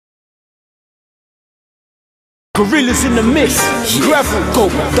Gorillas in the mix, Gravel Go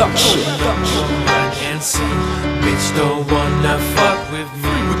Production. Bitch don't wanna fuck with me.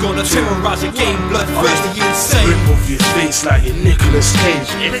 We're gonna terrorize your game, bloodthirsty, insane. Rip off your face like a Nicolas Cage.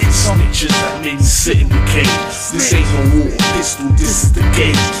 It ain't snitches that made me sit in the cage. This ain't no war pistol, this is the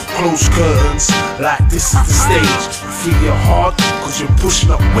gauge. Close curtains, like this is the stage. You feel your heart, cause you're pushing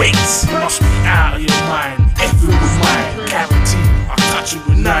up weights. You must be out of your mind, effing with mine. Guaranteed, I'll touch you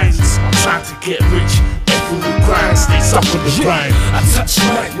with nines. I'm trying to get rich, effing with grind. Stays up on the grind. I touch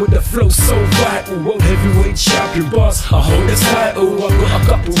mic with the flow so vital. World heavyweight champion boss, I hold the title. I've got a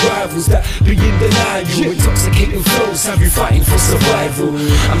couple rivals that be in denial. Intoxicating flows have you fighting for survival.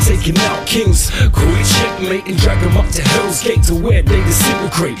 I'm taking out kings, call it checkmate, and drag them up to Hell's Gate to where they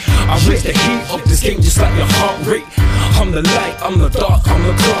disintegrate. I raise the heat of this game just like your heart rate. I'm the light, I'm the dark, I'm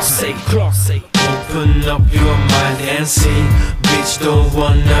the class A. Open up your mind and see. Bitch don't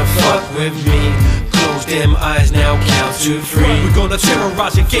wanna fuck with me. Close them eyes now, count to 3. We're gonna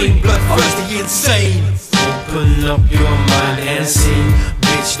terrorize your game, bloodthirsty, insane. Open up your mind and see.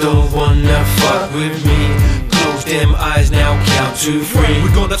 Bitch don't wanna fuck with me. Close them eyes now, count to 3.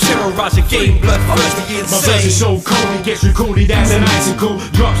 We're gonna terrorize your game, bloodthirsty, insane. My verse is so cold, it gets recorded as an icicle.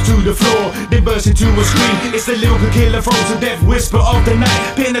 Drops to the floor, then bursts into a scream. It's the lyrical killer, frozen death whisper of the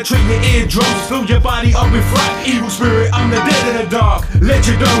night. Penetrate your eardrums, fill your body up with fright. Evil spirit, I'm the dead in the dark. Let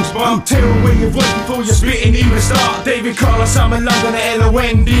your dogs bark, tear away your voice before you're spitting even start. David Carlos, I'm in London,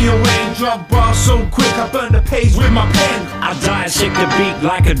 LONDON. Drug bar so quick, I burn the page with my pen. I dissect the beat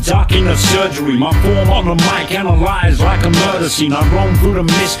like a duck in a surgery. My form on the mic analyzed like a murder scene. I roam through the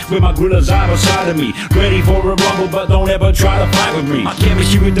mist with my gorillas either side of me, ready for a rumble, but don't ever try to fight with me. My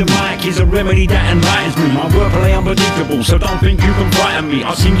chemistry with the mic is a remedy that enlightens me. My wordplay unpredictable, so don't think you can frighten me.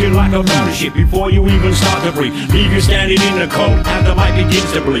 I'll sing you like a battleship before you even start to breathe. Leave you standing in the cold as the mic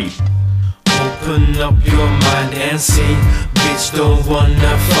begins to bleed. Open up your mind and see. Bitch don't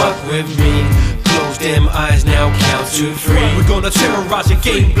wanna fuck with me. Close them eyes now, count to 3. We're gonna terrorize your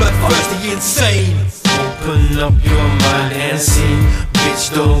game, bloodthirsty, insane. Open up your mind and see.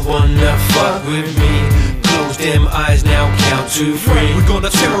 Bitch don't wanna fuck with me. Close them eyes now, count to 3. We're gonna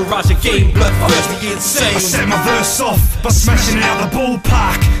terrorize your game, bloodthirsty, insane. I set my verse off by smashing out the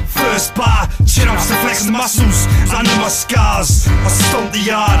ballpark. First bar, chin ups to flex the muscles under my scars. I stomp the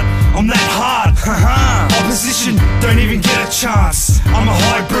yard, I'm that hard. Opposition don't even get a chance. I'm a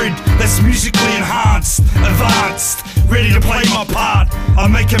hybrid that's musically enhanced, advanced, ready to play my part. I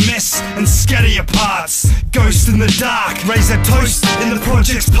make a mess and scatter your parts. Ghost in the dark, raise a toast in the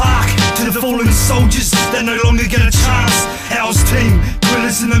project's park to the fallen soldiers that no longer get a chance. Hell's team,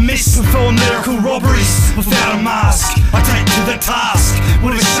 gorillas in the mist, perform lyrical robberies without a mask. I take to the task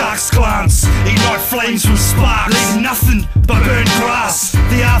with a shark's glance, ignite flames from sparks, leave nothing but burnt grass.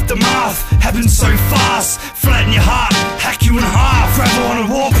 The aftermath happens so fast, flatten your heart, hack you in half, travel on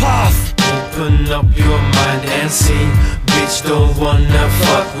a warpath. Open up your mind and see. Bitch don't wanna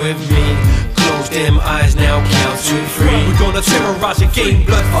fuck with me. Close them eyes now, count to 3. We're gonna terrorize your game,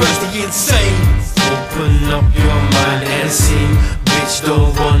 bloodthirsty, insane. Open up your mind and see. Bitch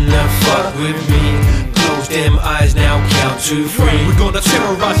don't wanna fuck with me. Close them eyes now, count to 3. We're gonna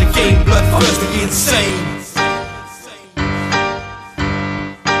terrorize your game, bloodthirsty, insane.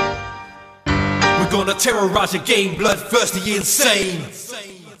 We're gonna terrorize your game, bloodthirsty, insane.